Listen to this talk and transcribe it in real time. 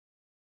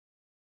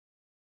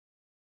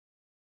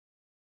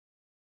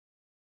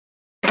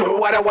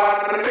what I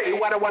want, say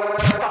what I want,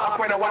 talk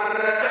when I want,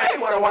 say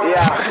what I want, do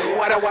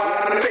what I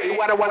want, say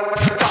what I want,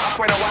 talk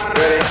when I want,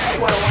 say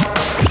what I want.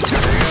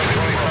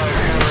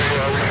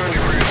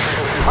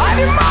 I'm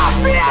the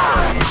mafia!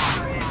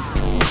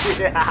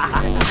 Yeah,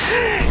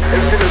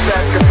 Sinista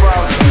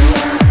Eskapone.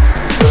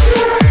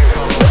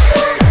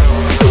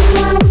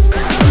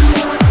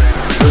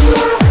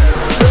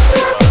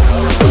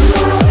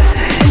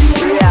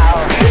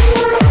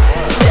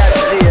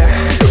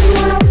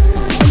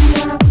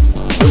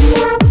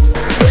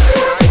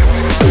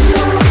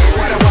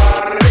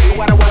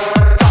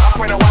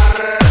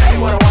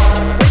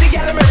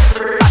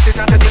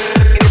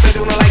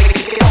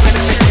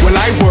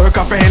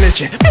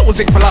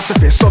 Music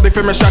philosophy, study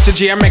for my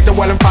strategy and make the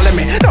world and follow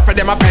me. Enough of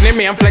them are penning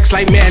me and flex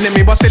like me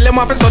enemy, but still them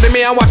off and study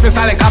me and watch me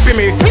style and copy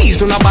me. Please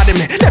do not bother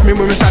me. Let me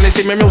move my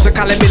sanity, my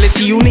musical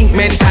ability, unique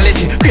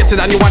mentality, greater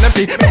than you wanna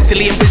be,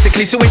 mentally and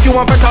physically. So if you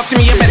want to talk to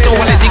me, you better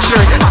hold a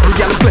dictionary. I'll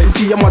get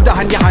plenty, your mother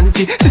and your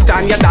auntie, sister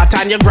and your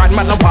daughter and your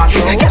grandmother party.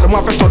 Get them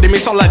off and study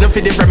me, so let them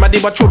feed the remedy,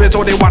 but true that's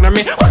all they wanna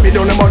me. What me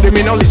don't about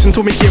me, now listen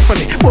to me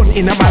carefully. Born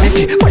in a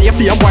vanity, why you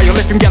feel why you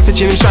left him girl for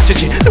changing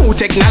strategy. New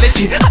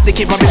technology, have the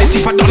capability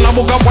for done a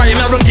book of why you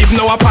don't give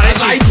no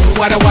apology. I do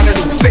what I wanna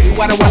do, say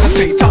what I wanna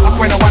say, talk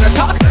when I wanna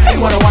talk, play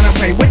what I wanna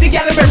play. With the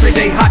gal every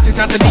day, hot is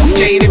not the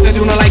DJ. And if they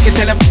do not like it,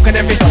 tell them fuck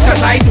every.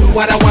 Cause I do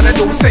what I wanna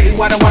do, say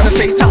what I wanna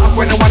say, talk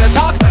when I wanna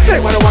talk, play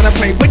what I wanna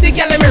play. With the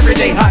gal every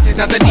day, hot is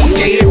not the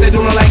DJ. And if they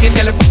do not like it,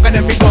 tell them fuck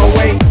every, go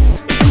away.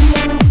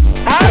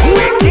 And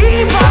we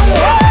keep on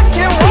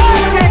working,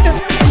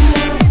 working.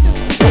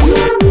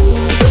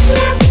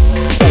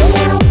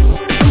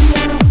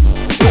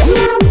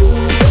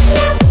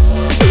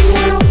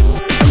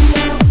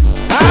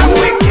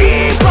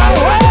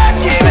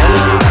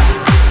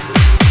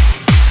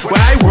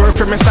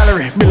 My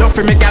salary, bill up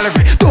for my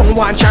gallery. Don't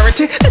want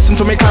charity, listen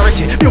to me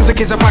clarity.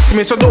 Music is a fact to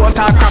me, so don't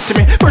talk crap to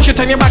me. First you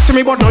turn your back to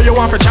me, but now you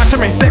want to chat to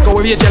me. Let go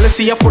of your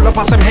jealousy, you're full of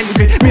some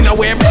envy. Me no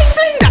way bling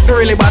bling, that don't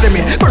really bother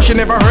me. First you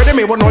never heard of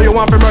me, but now you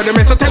want to murder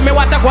me. So tell me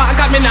what I want,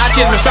 got me not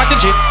change my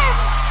strategy.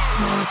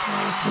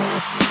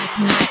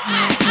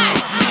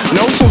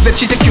 No, Susan,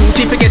 she's a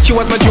cutie, forget she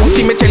was my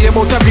duty. Me tell you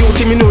about her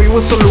beauty, me know you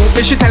was so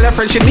loopy. She tell her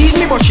friend she need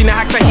me, but she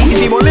not act so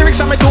easy. But lyrics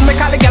on me too, me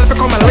call a girl for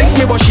come and link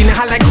me. But she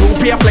not like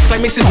groupie, I flex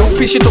like Mrs.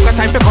 Loopy. She took her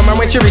time for come and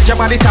when she reach her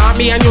body top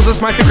me and use a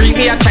smile to greet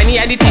me. A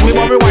Chinese ID me,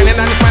 but me whining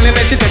and smiling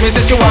and she tell me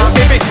that she want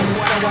baby.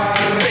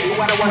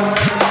 What I want,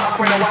 talk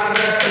when I want,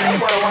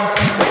 what I want.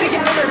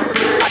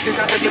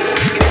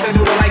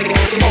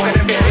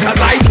 Cause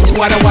I do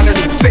what I wanna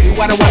do, say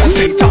what I wanna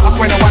say, talk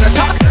when I wanna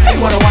talk, play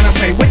what I wanna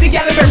play. With the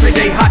gal every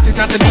day, hot is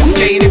not the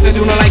DJ. And if they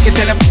do not like it,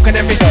 tell them fuck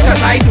every.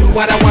 Cause I do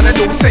what I wanna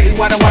do, say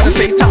what I wanna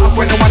say, talk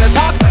when I wanna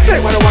talk, play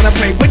what I wanna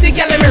play. With the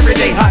gal every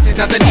day, hot is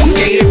not the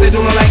DJ. And if they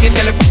do not like it,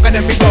 tell them fuck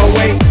every, go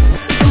away.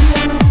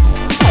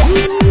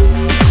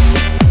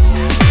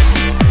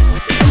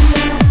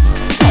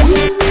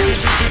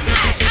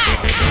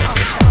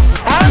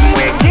 And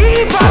we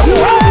keep on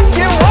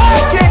working,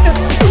 working.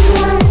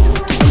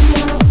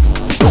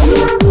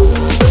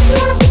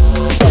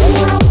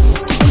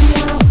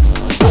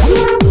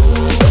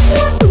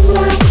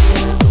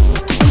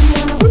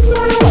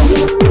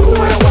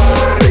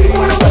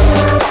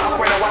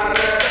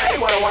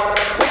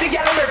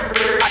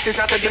 It's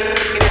not the good,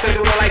 if they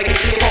do not like it,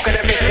 fuck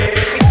it,